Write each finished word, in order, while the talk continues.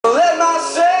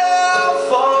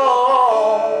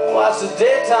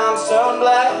daytime's turned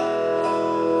black,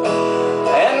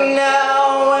 and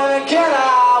now and again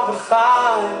I would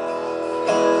find,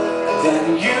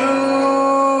 then you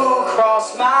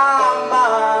cross my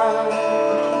mind.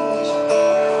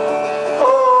 Oh,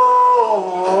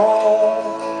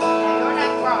 you're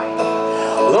not crying.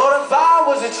 Lord, if I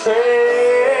was a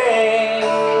train,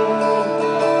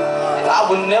 I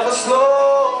would never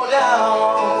slow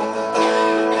down.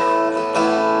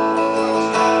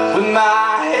 With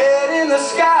my head in the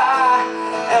sky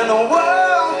and the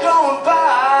world going by,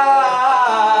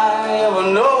 ever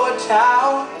know a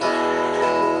town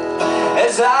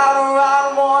as I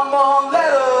write one more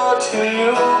letter to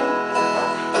you.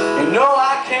 You know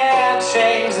I can't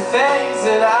change the things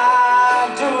that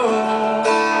I do.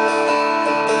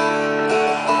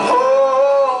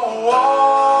 Oh,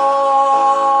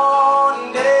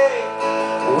 one day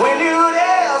when you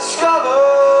discover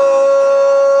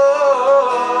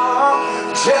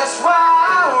just why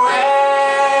I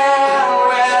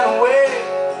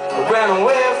ran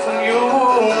away from you,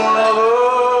 lover.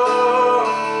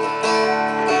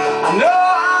 I know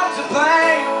I'm to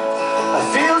blame, I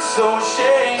feel so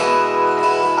ashamed,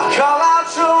 I call out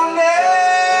your name,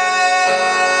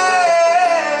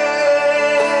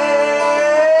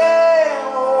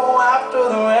 oh, after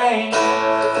the rain.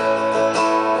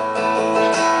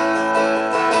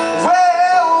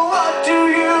 Well, what do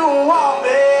you want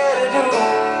me to do?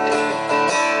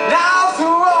 Now I've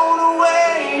thrown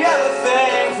away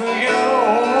everything for you.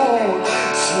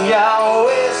 See, I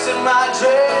wasted my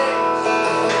dreams.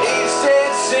 Each day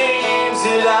it seems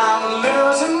that I'm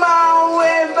losing my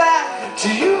way back to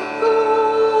you.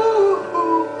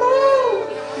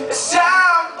 It's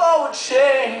time for a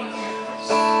change.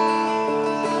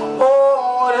 Oh,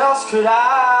 what else could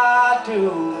I do?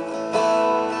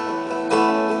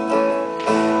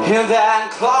 Hear that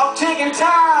clock ticking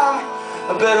time,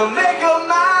 I better make up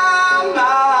my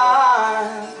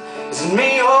mind. Is it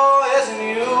me or is it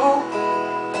you?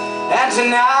 And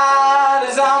tonight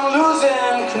as I'm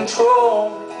losing control,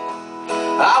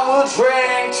 I will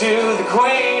drink to the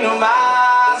queen of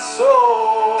my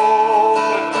soul.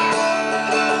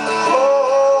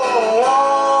 Oh,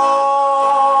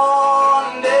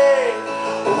 one day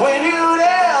when you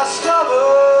discover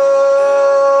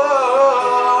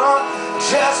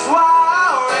just why